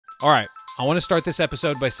All right, I want to start this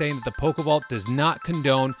episode by saying that the PokeVault does not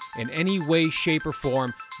condone in any way, shape, or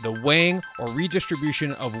form the weighing or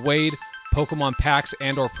redistribution of weighed Pokemon packs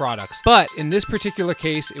and or products. But in this particular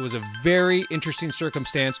case, it was a very interesting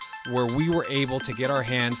circumstance where we were able to get our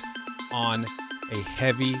hands on a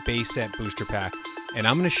heavy base set booster pack. And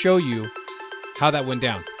I'm going to show you how that went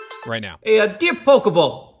down right now. Hey, dear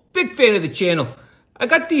PokeVault, big fan of the channel. I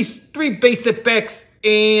got these 3 base set packs,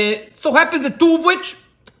 and so happens that 2 of which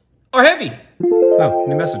are heavy. Oh,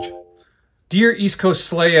 new message. Dear East Coast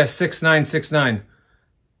Slaya 6969.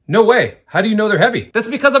 No way. How do you know they're heavy? That's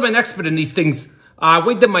because I'm an expert in these things. I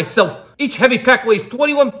weighed them myself. Each heavy pack weighs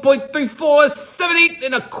 21.3478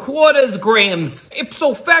 and a quarters grams.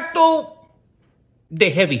 Ipso facto, they're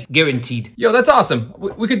heavy, guaranteed. Yo, that's awesome.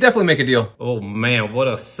 We could definitely make a deal. Oh man, what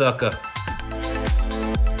a sucker.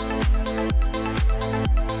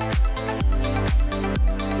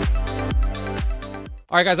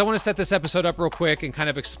 All right, guys, I want to set this episode up real quick and kind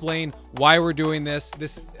of explain why we're doing this.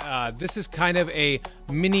 This is kind of a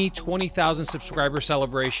mini 20,000 subscriber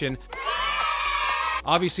celebration.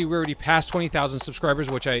 Obviously, we already passed 20,000 subscribers,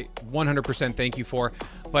 which I 100% thank you for,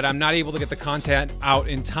 but I'm not able to get the content out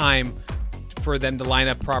in time for them to line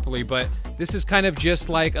up properly. But this is kind of just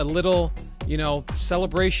like a little, you know,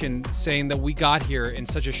 celebration saying that we got here in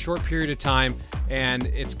such a short period of time, and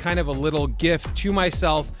it's kind of a little gift to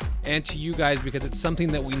myself and to you guys because it's something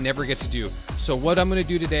that we never get to do. So what I'm gonna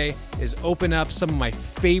do today is open up some of my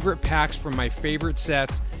favorite packs from my favorite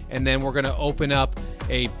sets, and then we're gonna open up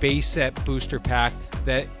a base set booster pack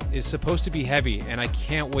that is supposed to be heavy, and I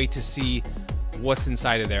can't wait to see what's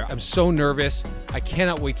inside of there. I'm so nervous. I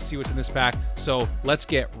cannot wait to see what's in this pack. So let's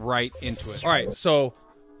get right into it. All right, so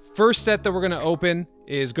first set that we're gonna open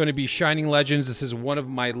is gonna be Shining Legends. This is one of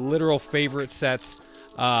my literal favorite sets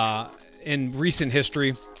in recent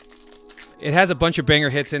history. It has a bunch of banger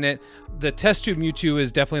hits in it. The Test Tube Mewtwo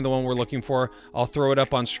is definitely the one we're looking for. I'll throw it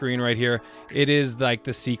up on screen right here. It is like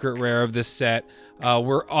the secret rare of this set.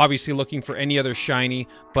 We're obviously looking for any other shiny,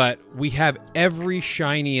 but we have every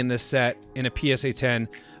shiny in this set in a PSA 10.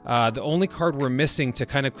 The only card we're missing to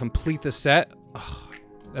kind of complete the set,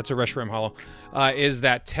 that's a Reshiram Hollow, is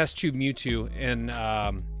that Test Tube Mewtwo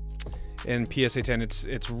in PSA 10.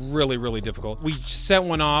 It's really, really difficult. We sent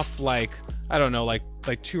one off like, I don't know, like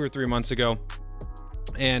 2 or 3 months ago,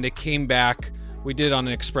 and it came back. We did it on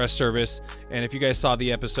an express service, and if you guys saw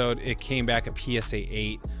the episode, it came back a PSA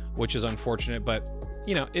 8, which is unfortunate, but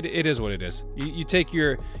you know, it is what it is. You take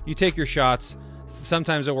your shots.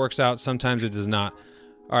 Sometimes it works out, sometimes it does not.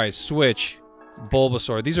 All right, switch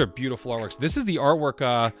Bulbasaur. These are beautiful artworks. This is the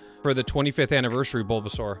artwork for the 25th anniversary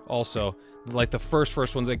Bulbasaur, also like the first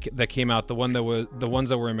ones that came out, the ones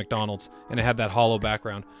that were in McDonald's, and it had that hollow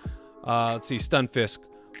background. Let's see, Stunfisk,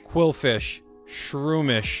 Quillfish,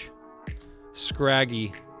 Shroomish,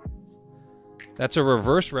 Scraggy. That's a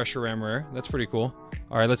reverse Reshiram rare. That's pretty cool.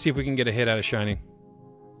 All right, let's see if we can get a hit out of Shining.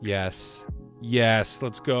 Yes. Yes,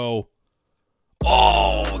 let's go.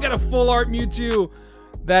 Oh, we got a full art Mewtwo.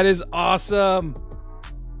 That is awesome.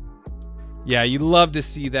 Yeah, you love to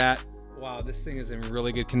see that. Wow, this thing is in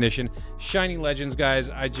really good condition. Shining Legends, guys,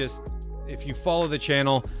 if you follow the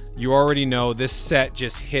channel, you already know this set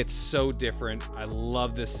just hits so different. I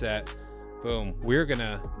love this set. Boom. We're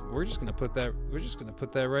just gonna put that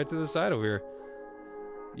right to the side over here.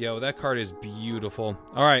 Yo, that card is beautiful.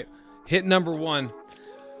 All right, hit number 1.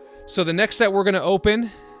 So the next set we're gonna open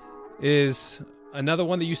is another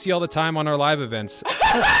one that you see all the time on our live events,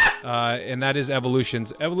 and that is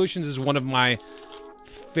Evolutions. Evolutions is one of my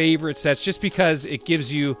favorite sets just because it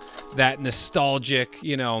gives you that nostalgic,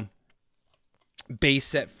 you know, base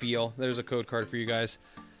set feel. There's a code card for you guys,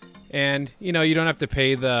 and you know, you don't have to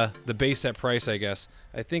pay the base set price. I guess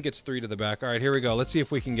I think it's 3 to the back. All right, here we go. Let's see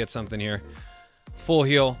if we can get something here. Full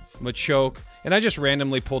Heal, Machoke, and I just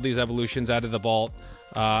randomly pulled these evolutions out of the vault.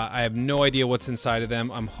 I have no idea what's inside of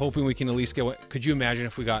them. I'm hoping we can at least get what. Could you imagine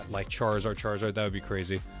if we got like Charizard? That would be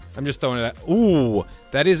crazy. I'm just throwing it at. Ooh,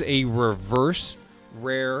 that is a reverse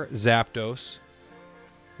rare Zapdos.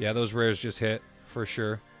 Yeah, those rares just hit for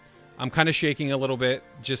sure. I'm kind of shaking a little bit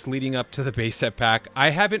just leading up to the base set pack. I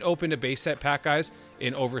haven't opened a base set pack, guys,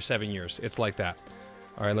 in over 7 years. It's like that.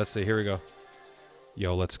 All right, let's see. Here we go.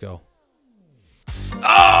 Yo, let's go.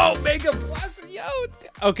 Oh, Mega Blast. Yo.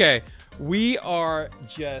 Okay, we are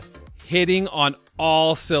just hitting on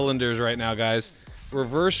all cylinders right now, guys.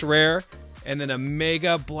 Reverse rare, and then a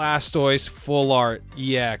Mega Blastoise full art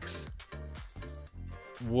EX.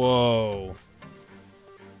 Whoa.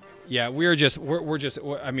 Yeah, we're just.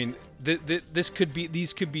 I mean, these could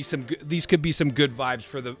be some good vibes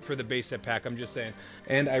for the base set pack. I'm just saying.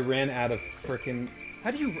 And I ran out of freaking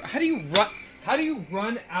How do you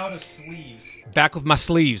run out of sleeves? Back with my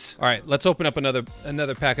sleeves. All right, let's open up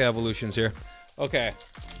another pack of evolutions here. Okay,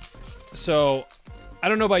 so I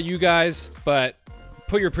don't know about you guys, but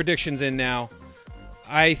put your predictions in now.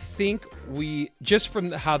 I think just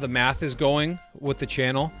from how the math is going with the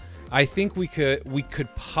channel, I think we could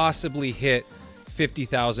possibly hit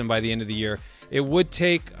 50,000 by the end of the year. It would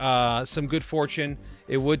take some good fortune.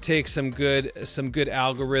 It would take some good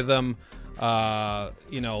algorithm,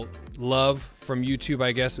 you know, love from YouTube,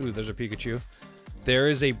 I guess. Ooh, there's a Pikachu. There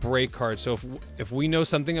is a break card. So if we know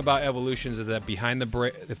something about evolutions, is that behind the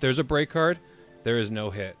break, if there's a break card, there is no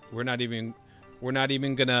hit. We're not even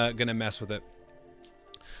gonna mess with it.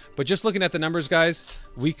 But just looking at the numbers, guys,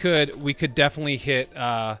 we could definitely hit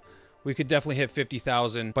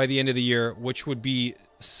 50,000 by the end of the year, which would be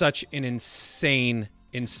such an insane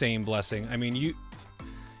blessing. I mean, you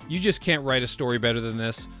just can't write a story better than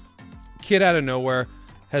this. Kid out of nowhere,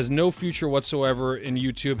 has no future whatsoever in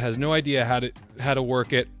YouTube, has no idea how to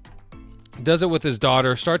work it, does it with his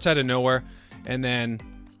daughter, starts out of nowhere, and then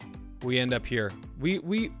we end up here.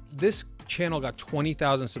 This channel got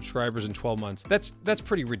 20,000 subscribers in 12 months. That's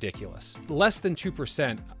pretty ridiculous. Less than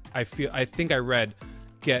 2%, I think I read,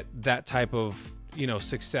 get that type of, you know,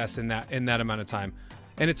 success in that amount of time.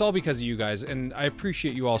 And it's all because of you guys, and I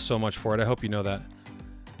appreciate you all so much for it. I hope you know that.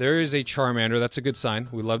 There is a Charmander. That's a good sign.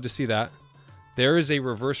 We love to see that. There is a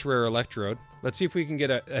reverse rare Electrode. Let's see if we can get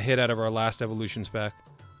a hit out of our last evolutions pack.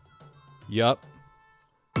 Yup.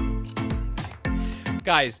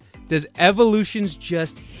 Guys, does evolutions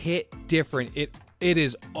just hit different? It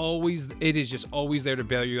is just always there to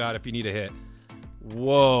bail you out if you need a hit.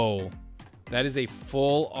 Whoa. That is a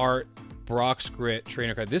full art Brock's Grit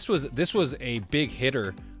trainer card. This was a big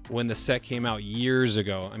hitter when the set came out years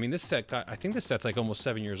ago. I mean, this set I think this set's like almost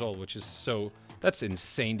 7 years old, which is that's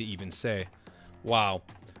insane to even say. Wow.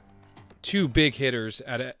 2 big hitters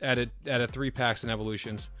at a 3 packs in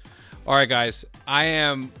evolutions. All right, guys.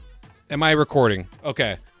 Am I recording?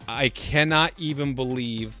 Okay. I cannot even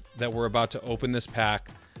believe that we're about to open this pack.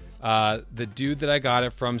 The dude that I got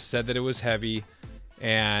it from said that it was heavy,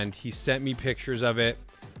 and he sent me pictures of it.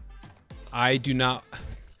 I do not.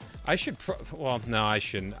 I should. Well, no, I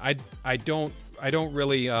shouldn't. I don't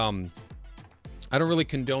really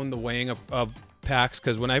condone the weighing of packs,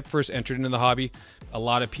 because when I first entered into the hobby, a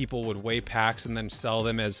lot of people would weigh packs and then sell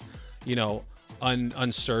them as, you know,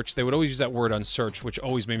 unsearched. They would always use that word unsearched, which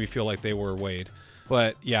always made me feel like they were weighed.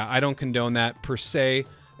 But yeah, I don't condone that per se.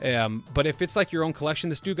 But if it's like your own collection,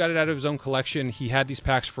 this dude got it out of his own collection. He had these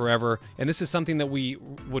packs forever, and this is something that we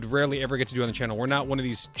would rarely ever get to do on the channel. We're not one of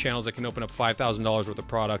these channels that can open up $5,000 worth of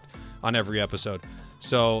product on every episode.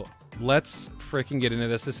 So let's freaking get into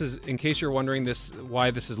this. This is, in case you're wondering why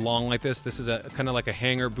this is long like this, this is a kind of like a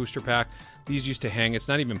hanger booster pack. These used to hang. It's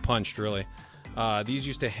not even punched, really. These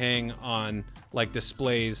used to hang on like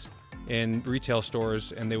displays in retail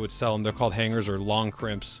stores, and they would sell them. They're called hangers or long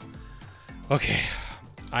crimps. Okay.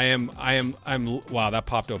 I'm wow, that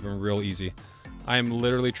popped open real easy. I am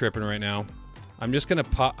literally tripping right now. I'm just gonna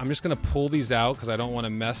pull these out because I don't want to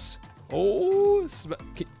mess. Oh,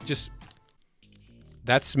 just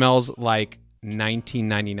that smells like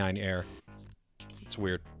 1999 air. It's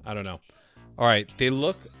weird. I don't know. All right, they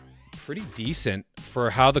look pretty decent for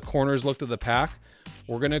how the corners looked of the pack.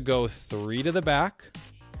 We're gonna go 3 to the back.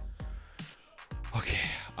 Okay,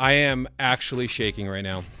 I am actually shaking right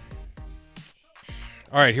now.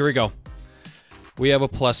 All right, here we go. We have a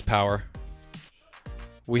Plus Power.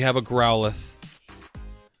 We have a Growlithe,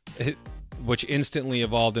 which instantly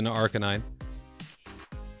evolved into Arcanine.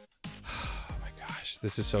 Oh my gosh,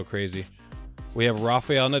 this is so crazy. We have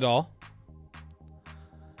Rafael Nadal.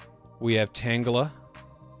 We have Tangela.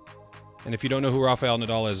 And if you don't know who Rafael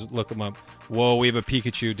Nadal is, look him up. Whoa, we have a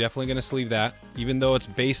Pikachu. Definitely going to sleeve that. Even though it's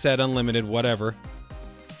base set unlimited, whatever.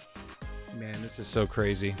 Man, this is so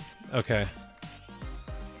crazy. Okay.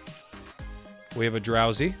 We have a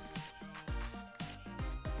Drowsy.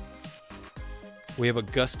 We have a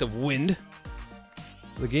Gust of Wind.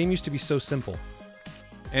 The game used to be so simple.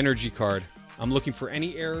 Energy card. I'm looking for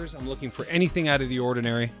any errors. I'm looking for anything out of the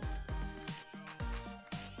ordinary.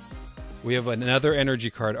 We have another energy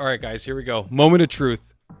card. All right, guys, here we go. Moment of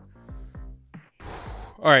truth.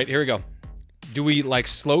 All right, here we go. Do we like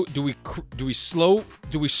slow? Do we slow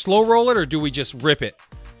roll it, or do we just rip it?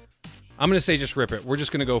 I'm gonna say just rip it. We're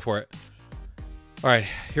just gonna go for it. All right,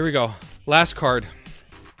 here we go. Last card.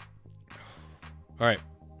 All right.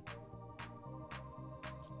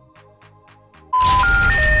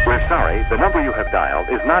 We're sorry, the number you have dialed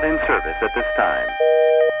is not in service at this time.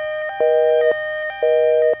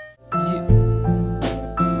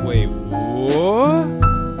 Wait, what?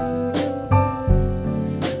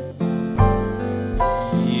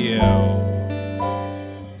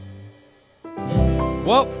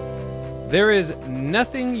 There is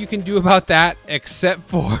nothing you can do about that except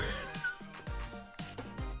for...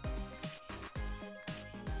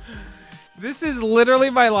 This is literally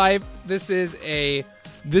my life. This is a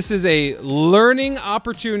learning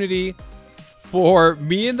opportunity for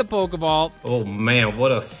me and the Pokeball. Oh man,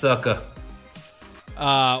 what a sucker.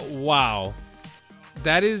 Wow.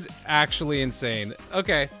 That is actually insane.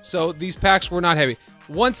 Okay, so these packs were not heavy.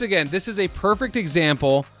 Once again, this is a perfect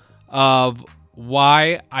example of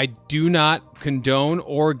why I do not condone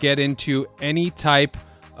or get into any type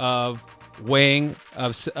of weighing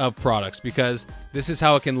of products, because this is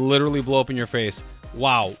how it can literally blow up in your face.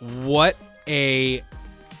 Wow, what a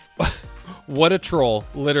what a troll,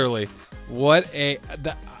 literally.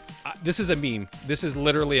 This is a meme. This is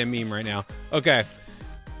literally a meme right now. Okay.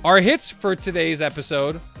 Our hits for today's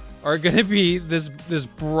episode are going to be this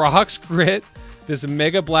Brock's Grit, this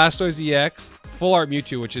Mega Blastoise EX, Full Art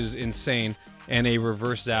Mewtwo, which is insane, and a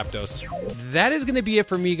Reverse Zapdos. That is going to be it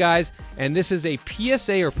for me, guys, and this is a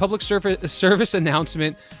PSA or public service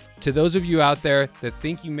announcement to those of you out there that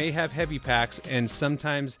think you may have heavy packs and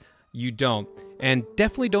sometimes you don't. And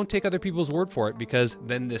definitely don't take other people's word for it, because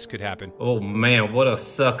then this could happen. Oh man, what a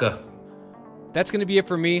sucker. That's going to be it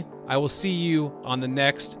for me. I will see you on the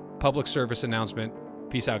next public service announcement.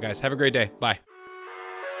 Peace out, guys. Have a great day. Bye.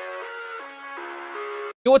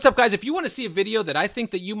 Yo, what's up, guys? If you want to see a video that I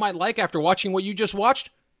think that you might like after watching what you just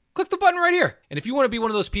watched, click the button right here. And if you want to be one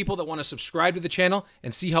of those people that want to subscribe to the channel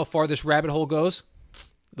and see how far this rabbit hole goes,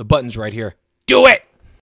 the button's right here. Do it!